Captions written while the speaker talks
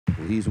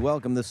Please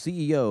welcome the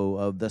CEO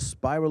of the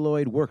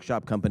Spiraloid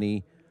workshop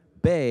company,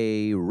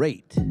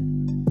 Raitt.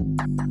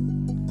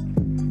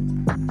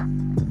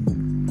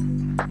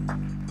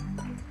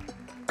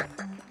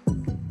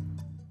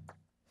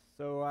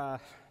 So, I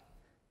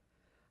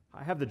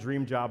have the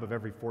dream job of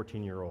every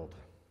 14-year-old.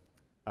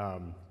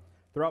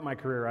 Throughout my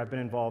career, I've been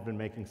involved in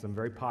making some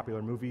very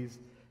popular movies,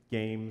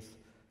 games,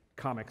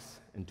 comics,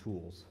 and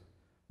tools.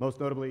 Most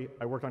notably,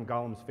 I worked on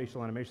Gollum's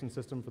facial animation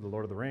system for The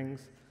Lord of the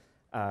Rings,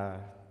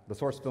 the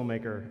Source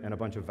Filmmaker, and a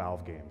bunch of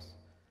Valve games.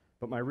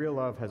 But my real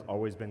love has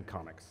always been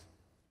comics.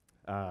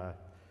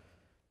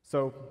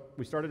 So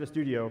we started a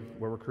studio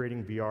where we're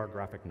creating VR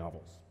graphic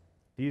novels.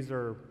 These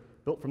are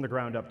built from the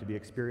ground up to be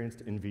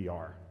experienced in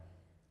VR.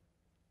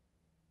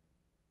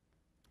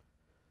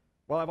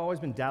 While I've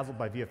always been dazzled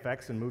by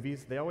VFX and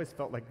movies, they always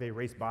felt like they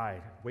raced by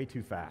way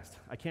too fast.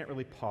 I can't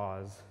really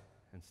pause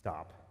and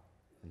stop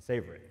and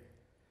savor it.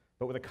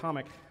 But with a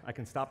comic, I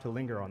can stop to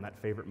linger on that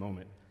favorite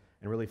moment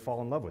and really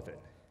fall in love with it.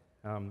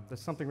 There's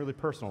something really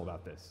personal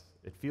about this.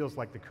 It feels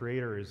like the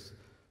creator is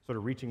sort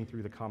of reaching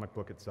through the comic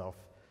book itself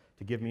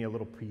to give me a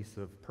little piece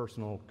of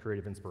personal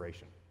creative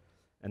inspiration.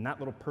 And that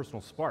little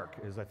personal spark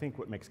is, I think,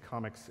 what makes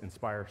comics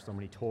inspire so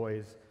many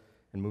toys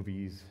and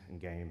movies and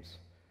games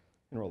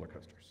and roller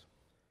coasters.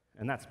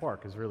 And that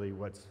spark is really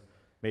what's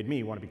made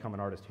me want to become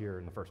an artist here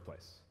in the first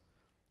place.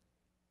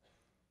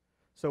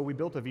 So we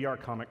built a VR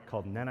comic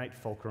called Nanite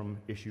Fulcrum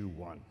Issue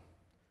 1.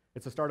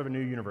 It's the start of a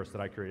new universe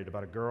that I created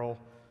about a girl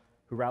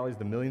who rallies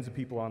the millions of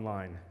people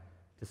online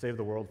to save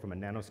the world from a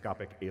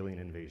nanoscopic alien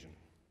invasion.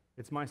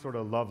 It's my sort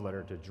of love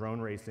letter to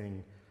drone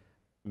racing,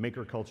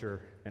 maker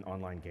culture, and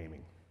online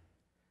gaming.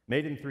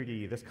 Made in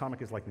 3D, this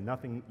comic is like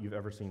nothing you've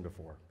ever seen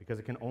before because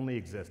it can only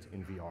exist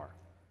in VR.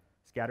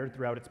 Scattered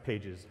throughout its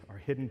pages are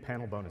hidden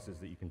panel bonuses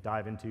that you can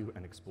dive into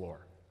and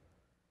explore.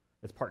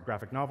 It's part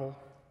graphic novel,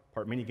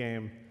 part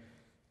minigame,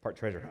 part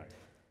treasure hunt.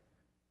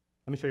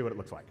 Let me show you what it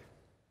looks like.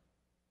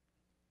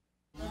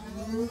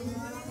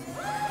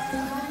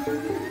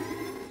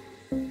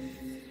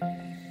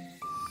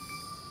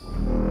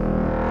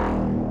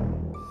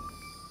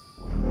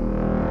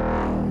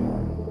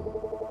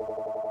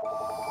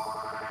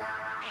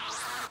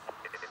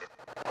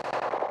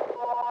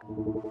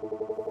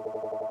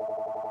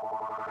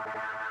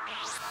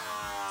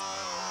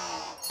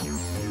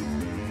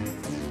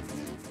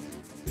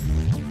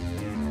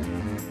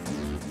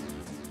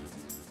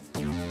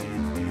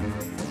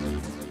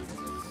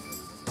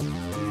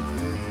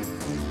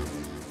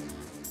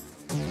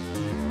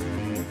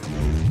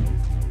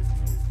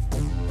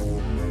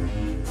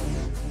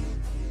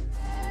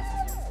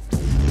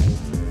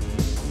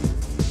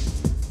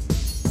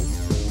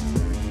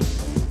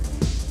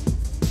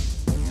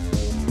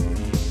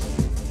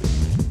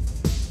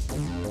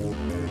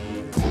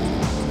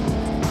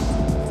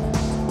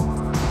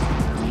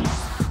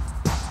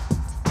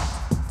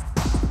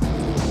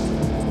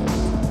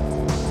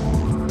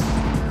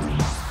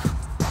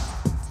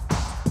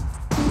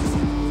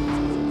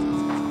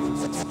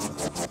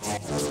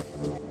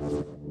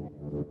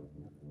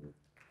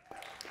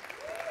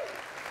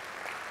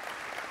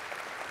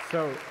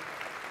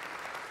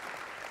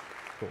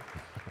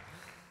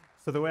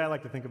 So the way I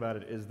like to think about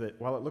it is that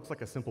while it looks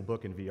like a simple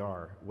book in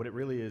VR, what it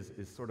really is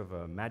sort of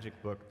a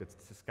magic book that's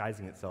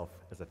disguising itself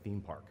as a theme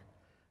park.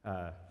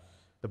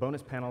 The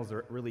bonus panels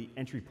are really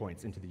entry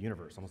points into the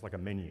universe, almost like a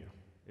menu.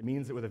 It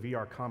means that with a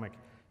VR comic,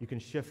 you can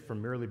shift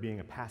from merely being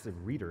a passive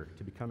reader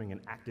to becoming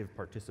an active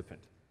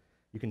participant.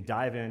 You can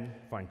dive in,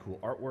 find cool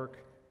artwork,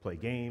 play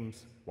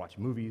games, watch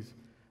movies,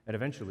 and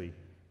eventually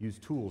use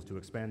tools to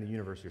expand the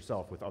universe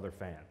yourself with other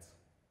fans.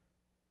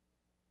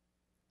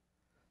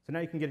 So now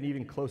you can get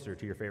even closer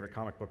to your favorite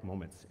comic book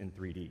moments in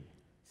 3D,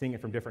 seeing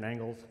it from different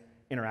angles,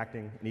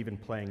 interacting, and even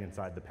playing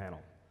inside the panel.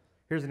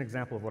 Here's an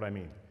example of what I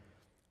mean.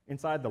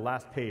 Inside the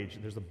last page,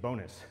 there's a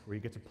bonus where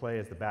you get to play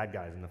as the bad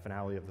guys in the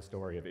finale of the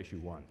story of Issue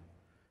 1.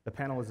 The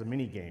panel is a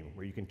mini-game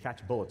where you can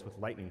catch bullets with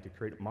lightning to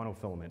create a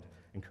monofilament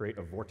and create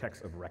a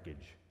vortex of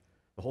wreckage.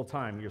 The whole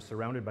time, you're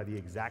surrounded by the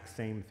exact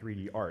same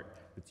 3D art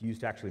that's used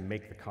to actually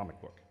make the comic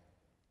book.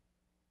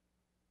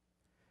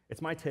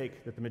 It's my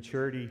take that the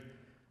maturity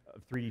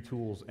of 3D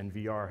tools and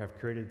VR have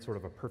created sort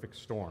of a perfect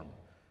storm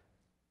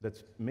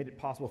that's made it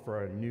possible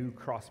for a new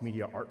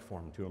cross-media art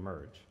form to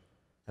emerge.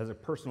 As a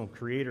personal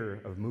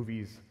creator of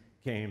movies,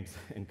 games,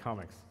 and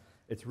comics,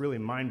 it's really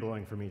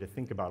mind-blowing for me to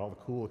think about all the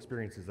cool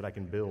experiences that I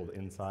can build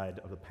inside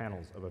of the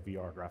panels of a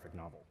VR graphic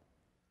novel.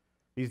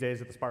 These days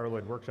at the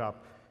Spiraloid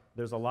workshop,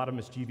 there's a lot of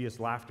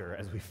mischievous laughter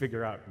as we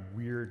figure out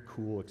weird,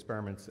 cool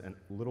experiments and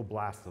little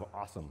blasts of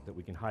awesome that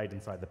we can hide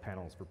inside the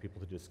panels for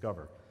people to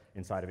discover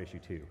inside of Issue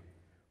 2.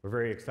 We're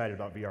very excited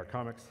about VR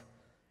comics,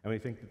 and we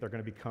think that they're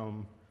going to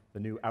become the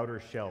new outer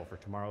shell for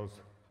tomorrow's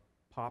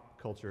pop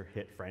culture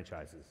hit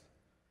franchises.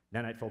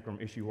 Nanite Fulcrum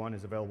Issue 1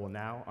 is available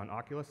now on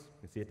Oculus.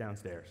 You can see it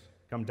downstairs.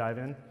 Come dive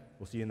in.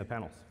 We'll see you in the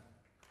panels.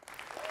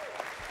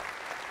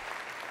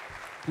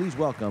 Please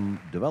welcome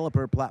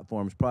Developer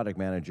Platforms Product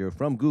Manager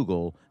from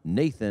Google,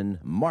 Nathan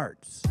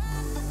Martz.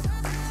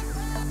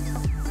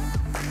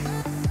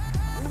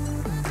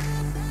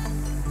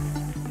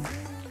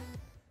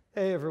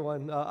 Hey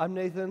everyone, I'm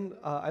Nathan.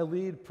 I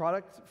lead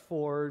product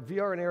for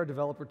VR and AR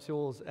developer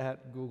tools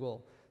at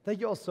Google. Thank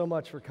you all so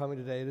much for coming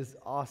today. It is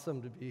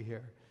awesome to be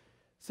here.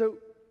 So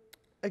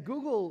at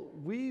Google,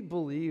 we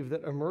believe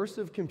that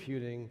immersive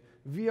computing,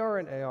 VR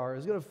and AR,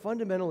 is going to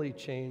fundamentally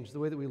change the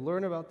way that we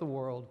learn about the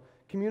world,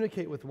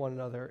 communicate with one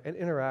another, and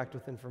interact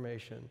with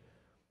information.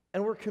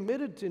 And we're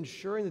committed to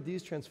ensuring that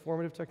these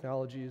transformative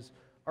technologies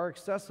are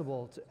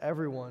accessible to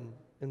everyone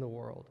in the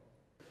world.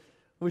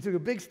 We took a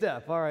big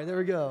step, all right, there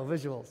we go,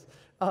 visuals,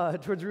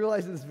 towards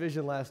realizing this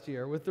vision last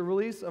year with the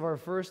release of our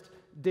first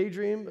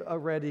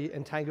Daydream-ready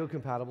and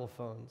Tango-compatible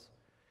phones.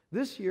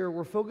 This year,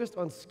 we're focused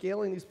on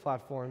scaling these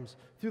platforms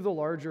through the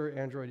larger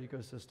Android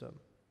ecosystem.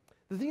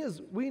 The thing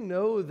is, we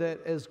know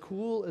that as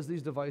cool as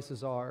these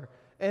devices are,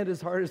 and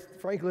as hard as,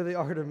 frankly, they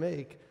are to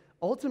make,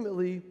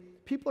 ultimately,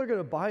 people are going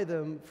to buy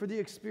them for the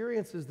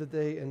experiences that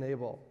they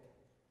enable.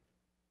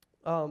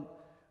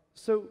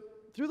 So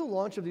through the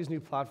launch of these new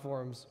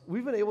platforms,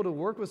 we've been able to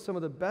work with some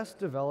of the best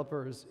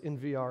developers in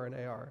VR and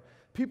AR,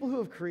 people who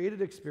have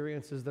created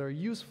experiences that are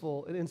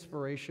useful and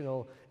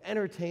inspirational,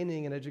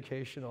 entertaining and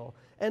educational.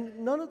 And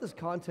none of this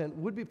content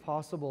would be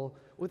possible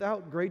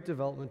without great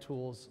development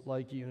tools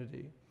like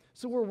Unity.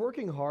 So we're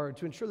working hard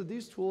to ensure that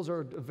these tools are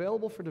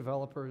available for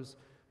developers,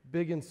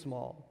 big and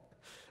small.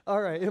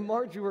 All right, in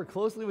March, we worked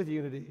closely with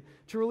Unity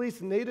to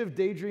release native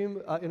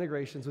Daydream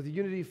integrations with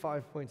Unity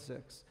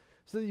 5.6.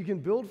 so that you can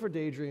build for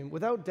Daydream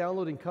without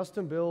downloading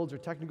custom builds or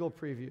technical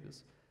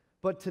previews.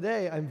 But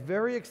today, I'm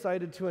very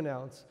excited to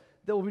announce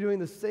that we'll be doing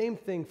the same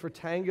thing for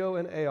Tango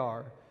and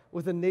AR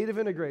with a native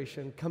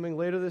integration coming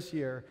later this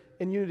year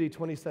in Unity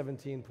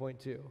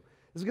 2017.2. This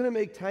is going to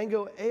make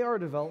Tango AR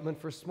development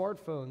for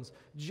smartphones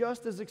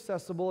just as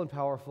accessible and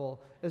powerful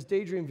as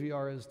Daydream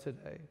VR is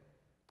today.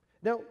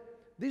 Now,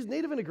 these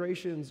native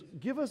integrations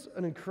give us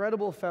an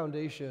incredible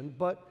foundation,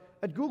 but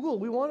at Google,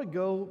 we want to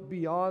go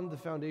beyond the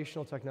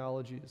foundational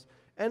technologies.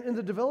 And in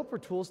the developer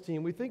tools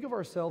team, we think of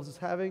ourselves as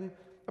having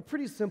a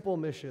pretty simple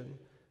mission.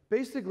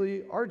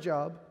 Basically, our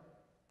job,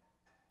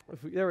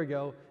 there we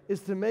go,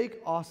 is to make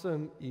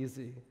awesome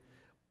easy,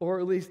 or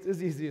at least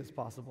as easy as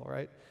possible,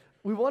 right?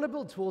 We want to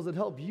build tools that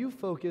help you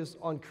focus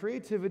on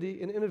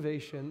creativity and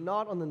innovation,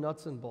 not on the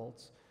nuts and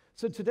bolts.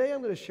 So today,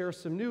 I'm going to share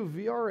some new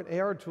VR and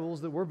AR tools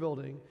that we're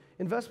building,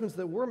 investments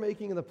that we're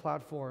making in the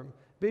platform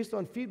based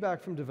on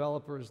feedback from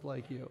developers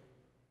like you.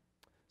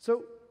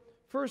 So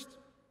first,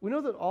 we know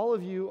that all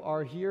of you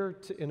are here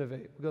to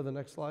innovate. We'll go to the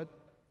next slide.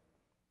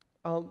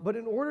 But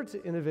in order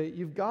to innovate,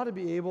 you've got to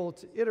be able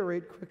to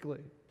iterate quickly.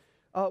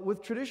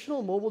 With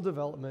traditional mobile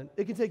development,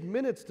 it can take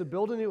minutes to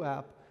build a new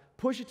app,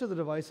 push it to the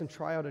device, and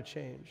try out a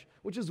change,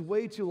 which is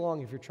way too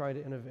long if you're trying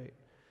to innovate.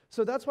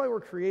 So that's why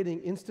we're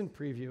creating Instant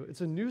Preview.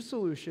 It's a new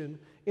solution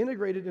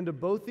integrated into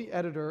both the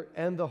editor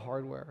and the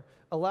hardware,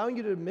 allowing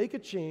you to make a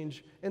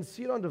change and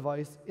see it on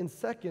device in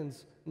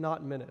seconds,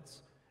 not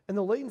minutes. And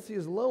the latency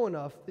is low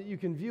enough that you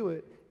can view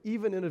it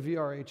even in a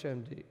VR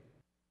HMD.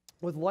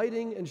 With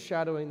lighting and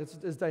shadowing that's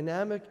as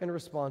dynamic and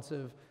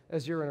responsive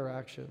as your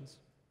interactions.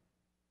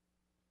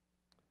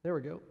 There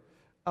we go.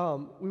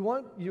 We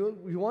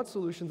want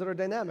solutions that are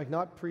dynamic,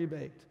 not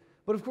pre-baked.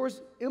 But of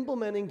course,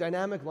 implementing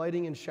dynamic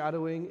lighting and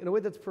shadowing in a way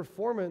that's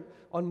performant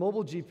on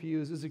mobile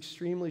GPUs is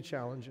extremely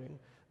challenging.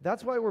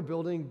 That's why we're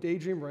building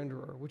Daydream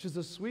Renderer, which is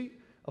a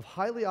suite of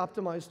highly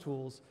optimized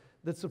tools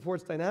that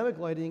supports dynamic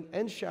lighting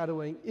and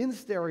shadowing in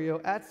stereo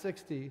at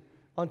 60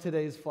 on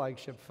today's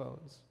flagship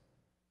phones.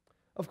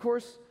 Of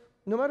course,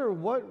 no matter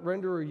what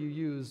renderer you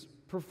use,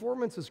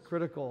 performance is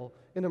critical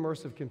in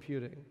immersive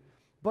computing.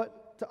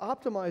 But to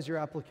optimize your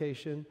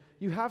application,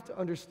 you have to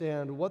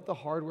understand what the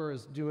hardware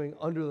is doing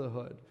under the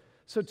hood.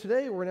 So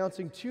today, we're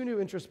announcing two new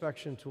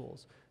introspection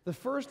tools. The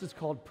first is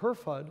called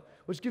PerfHUD,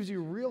 which gives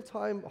you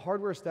real-time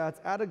hardware stats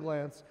at a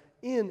glance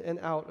in and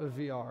out of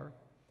VR.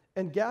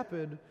 And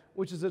Gapid,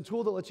 which is a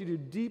tool that lets you do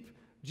deep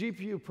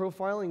GPU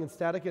profiling and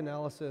static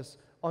analysis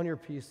on your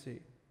PC.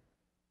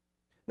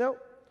 Now,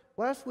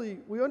 lastly,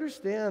 we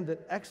understand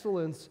that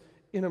excellence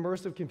in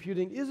immersive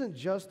computing isn't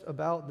just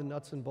about the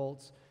nuts and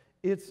bolts.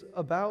 It's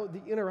about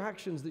the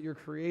interactions that you're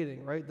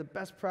creating, right? The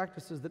best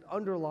practices that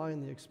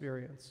underline the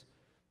experience.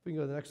 If we can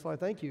go to the next slide,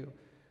 thank you.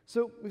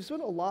 So we've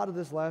spent a lot of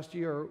this last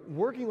year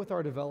working with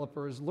our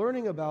developers,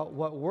 learning about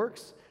what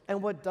works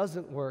and what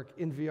doesn't work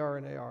in VR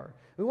and AR.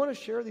 We want to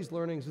share these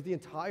learnings with the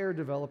entire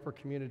developer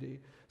community.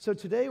 So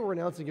today we're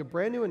announcing a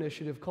brand new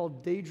initiative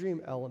called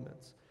Daydream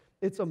Elements.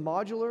 It's a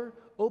modular,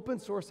 open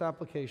source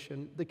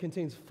application that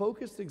contains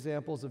focused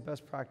examples of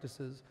best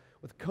practices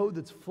with code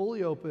that's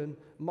fully open,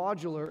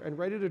 modular, and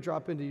ready to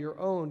drop into your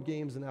own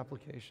games and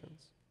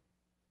applications.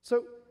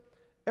 So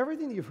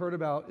everything that you've heard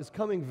about is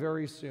coming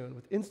very soon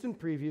with Instant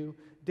Preview,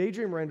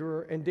 Daydream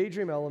Renderer, and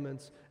Daydream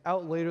Elements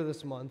out later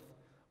this month,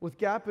 with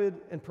Gapid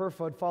and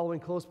PerfHUD following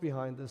close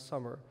behind this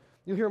summer.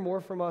 You'll hear more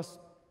from us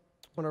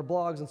on our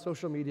blogs and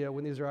social media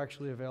when these are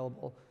actually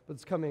available, but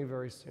it's coming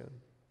very soon.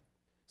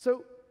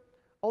 So,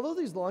 although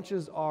these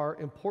launches are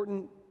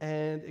important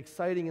and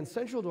exciting and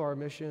central to our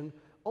mission,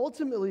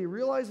 ultimately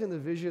realizing the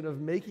vision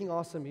of making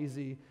awesome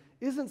easy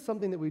isn't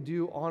something that we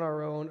do on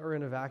our own or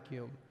in a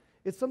vacuum.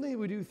 It's something that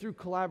we do through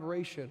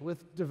collaboration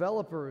with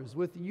developers,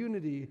 with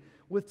Unity,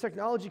 with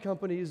technology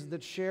companies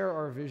that share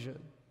our vision.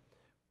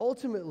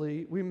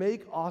 Ultimately, we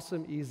make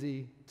awesome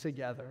easy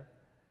together.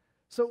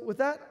 So with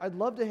that, I'd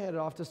love to hand it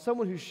off to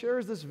someone who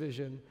shares this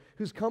vision,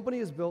 whose company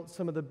has built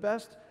some of the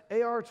best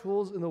AR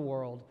tools in the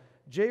world,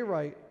 Jay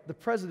Wright, the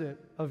president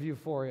of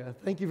Vuforia.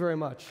 Thank you very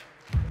much.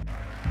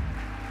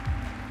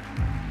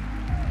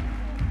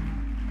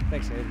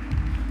 Thanks, Nathan.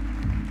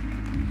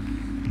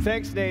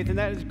 Thanks, Nathan.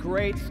 That is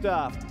great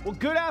stuff. Well,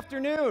 good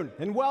afternoon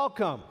and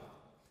welcome.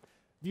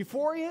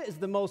 Vuforia is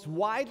the most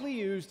widely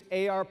used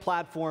AR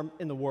platform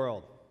in the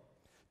world.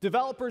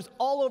 Developers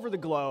all over the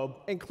globe,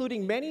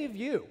 including many of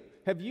you,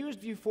 have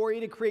used Vuforia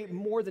to create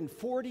more than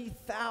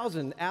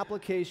 40,000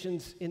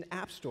 applications in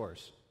app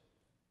stores.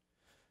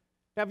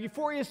 Now,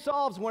 Vuforia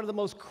solves one of the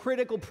most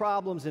critical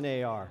problems in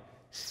AR,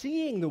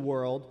 seeing the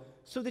world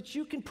so that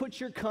you can put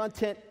your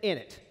content in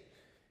it.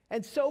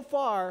 And so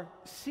far,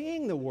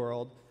 seeing the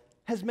world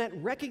has meant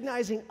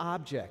recognizing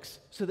objects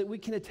so that we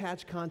can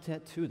attach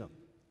content to them.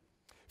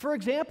 For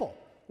example,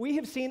 we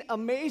have seen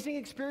amazing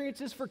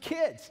experiences for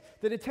kids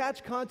that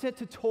attach content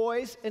to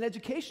toys and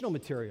educational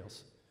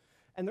materials.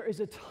 And there is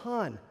a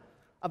ton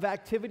of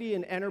activity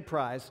in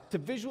enterprise to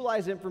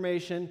visualize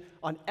information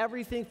on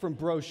everything from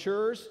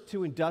brochures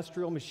to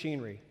industrial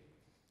machinery.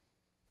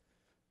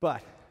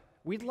 But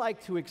we'd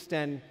like to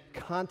extend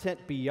content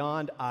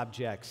beyond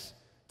objects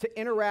to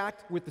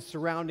interact with the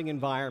surrounding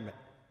environment.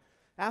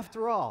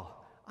 After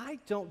all, I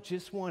don't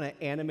just want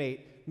to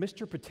animate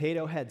Mr.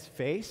 Potato Head's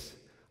face.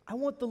 I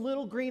want the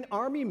little green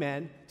army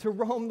men to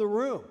roam the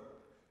room.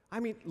 I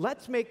mean,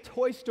 let's make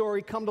Toy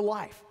Story come to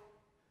life.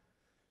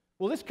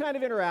 Well, this kind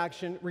of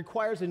interaction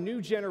requires a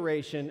new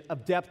generation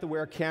of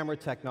depth-aware camera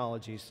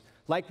technologies,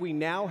 like we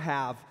now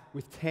have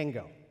with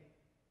Tango.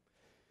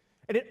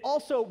 And it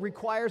also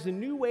requires a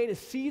new way to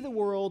see the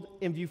world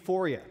in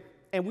Vuforia,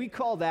 and we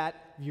call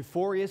that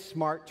Vuforia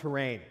Smart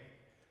Terrain.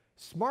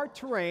 Smart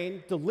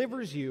Terrain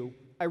delivers you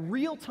a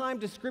real-time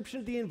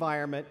description of the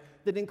environment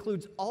that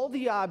includes all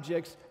the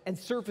objects and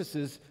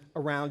surfaces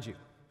around you.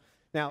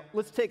 Now,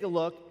 let's take a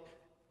look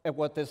at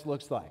what this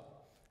looks like.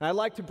 And I'd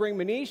like to bring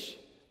Manish,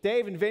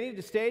 Dave, and Vinny to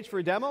the stage for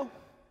a demo.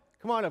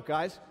 Come on up,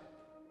 guys.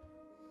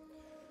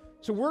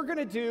 So we're going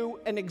to do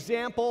an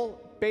example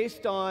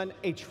based on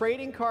a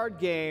trading card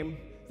game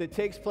that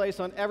takes place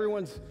on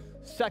everyone's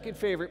second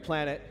favorite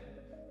planet,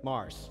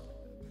 Mars.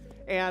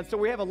 And so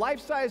we have a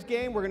life-size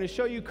game. We're going to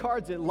show you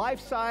cards at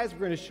life-size. We're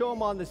going to show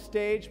them on the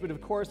stage, but of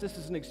course, this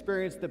is an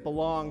experience that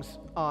belongs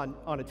on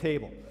a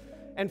table.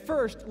 And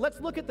first, let's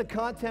look at the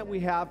content we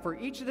have for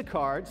each of the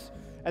cards,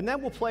 and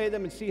then we'll play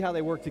them and see how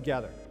they work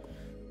together.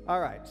 All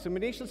right, so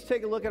Manish, let's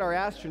take a look at our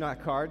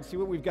astronaut card and see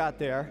what we've got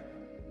there.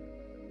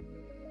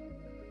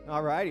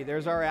 All righty,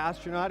 there's our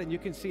astronaut, and you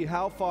can see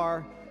how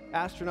far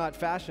astronaut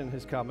fashion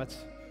has come. It's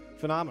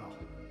phenomenal.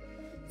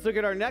 Let's look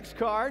at our next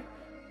card.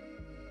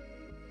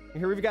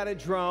 Here we've got a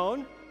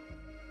drone.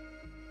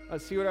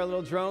 Let's see what our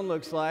little drone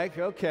looks like.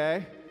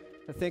 Okay,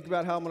 I think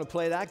about how I'm going to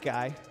play that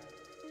guy.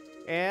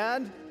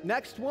 And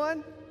next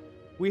one,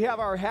 we have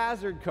our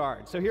hazard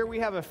card. So here we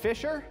have a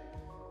fisher,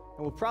 and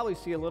we'll probably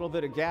see a little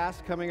bit of gas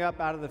coming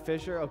up out of the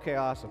fisher. Okay,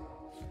 awesome.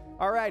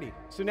 All righty,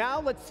 so now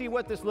let's see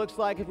what this looks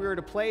like if we were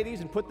to play these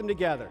and put them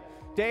together.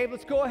 Dave,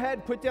 let's go ahead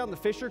and put down the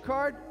fisher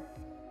card,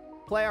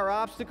 play our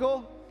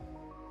obstacle,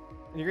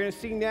 and you're going to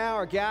see now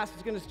our gas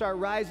is going to start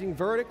rising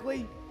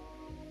vertically.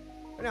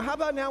 Now, how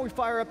about now we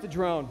fire up the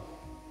drone?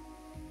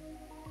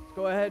 Let's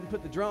go ahead and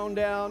put the drone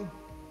down.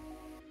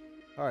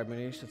 All right,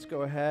 Manish, let's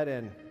go ahead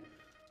and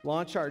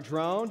launch our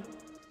drone.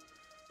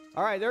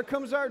 All right, there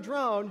comes our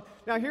drone.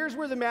 Now, here's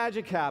where the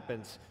magic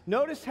happens.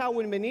 Notice how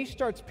when Manish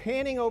starts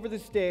panning over the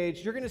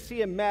stage, you're going to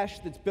see a mesh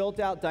that's built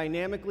out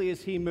dynamically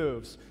as he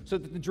moves so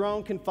that the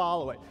drone can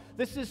follow it.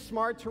 This is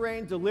Smart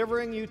Terrain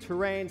delivering you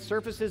terrain,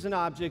 surfaces, and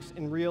objects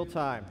in real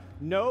time.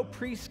 No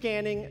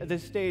pre-scanning of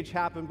this stage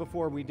happened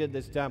before we did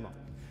this demo.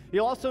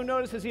 You'll also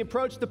notice as he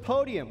approached the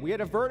podium, we had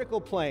a vertical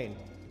plane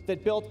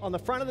that built on the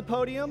front of the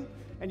podium,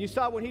 and you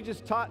saw when he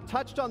just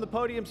touched on the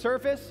podium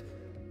surface,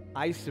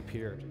 ice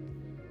appeared.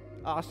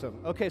 Awesome.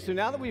 Okay, so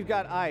now that we've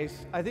got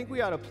ice, I think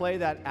we ought to play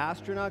that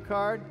astronaut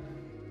card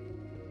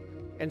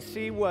and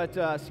see what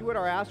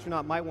our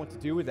astronaut might want to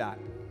do with that.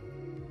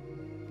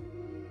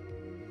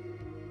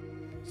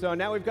 So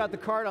now we've got the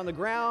card on the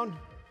ground.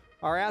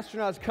 Our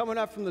astronaut's coming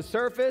up from the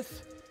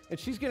surface, and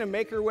she's going to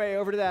make her way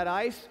over to that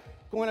ice,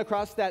 going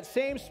across that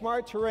same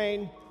Smart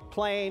Terrain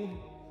plane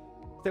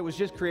that was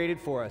just created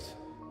for us.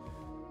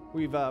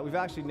 We've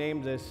actually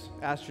named this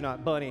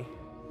Astronaut Bunny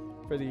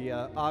for the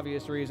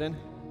obvious reason.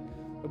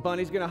 But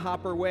Bunny's going to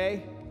hop her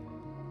way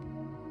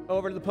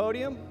over to the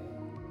podium.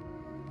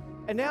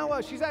 And now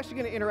she's actually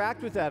going to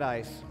interact with that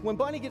ice. When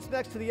Bunny gets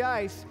next to the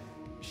ice,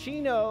 she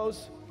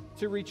knows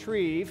to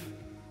retrieve.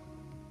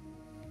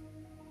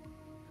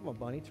 Come on,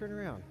 Bunny, turn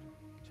around.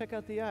 Check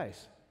out the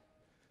ice.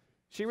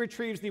 She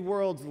retrieves the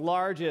world's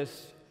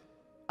largest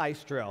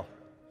ice drill.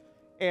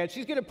 And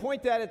she's going to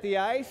point that at the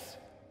ice,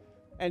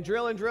 and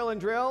drill and drill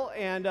and drill,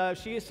 and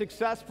she is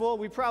successful.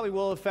 We probably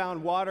will have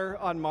found water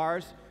on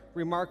Mars.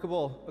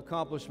 Remarkable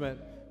accomplishment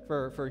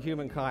for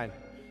humankind.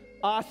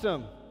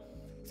 Awesome.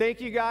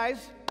 Thank you,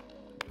 guys.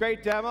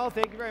 Great demo.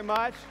 Thank you very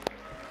much.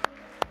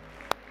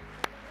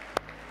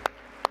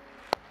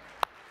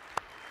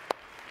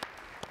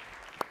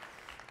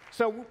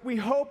 So we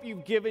hope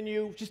you've given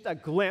you just a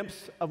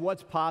glimpse of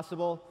what's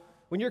possible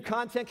when your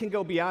content can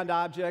go beyond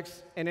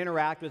objects and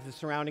interact with the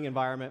surrounding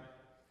environment.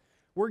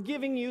 We're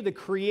giving you the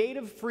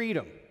creative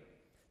freedom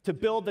to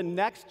build the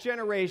next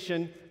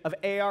generation of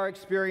AR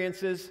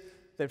experiences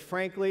that,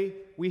 frankly,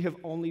 we have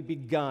only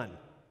begun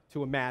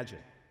to imagine.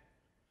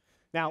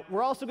 Now,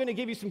 we're also going to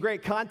give you some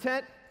great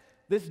content.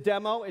 This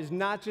demo is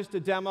not just a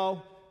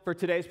demo for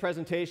today's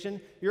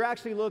presentation. You're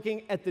actually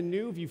looking at the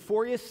new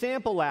Vuforia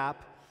sample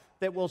app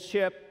that will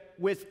ship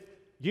with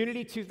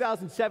Unity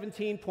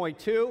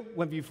 2017.2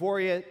 when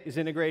Vuforia is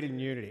integrated in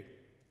Unity.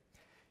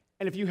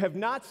 And if you have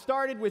not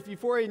started with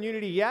Vuforia and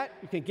Unity yet,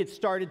 you can get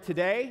started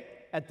today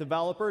at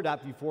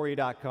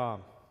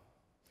developer.vuforia.com.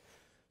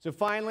 So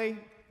finally,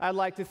 I'd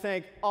like to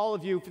thank all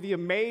of you for the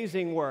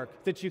amazing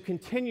work that you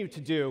continue to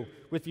do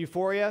with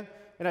Vuforia,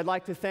 and I'd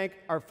like to thank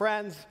our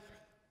friends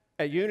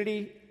at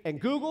Unity and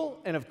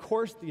Google, and of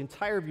course, the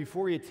entire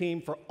Vuforia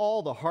team for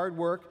all the hard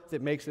work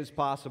that makes this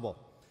possible.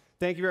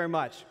 Thank you very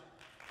much.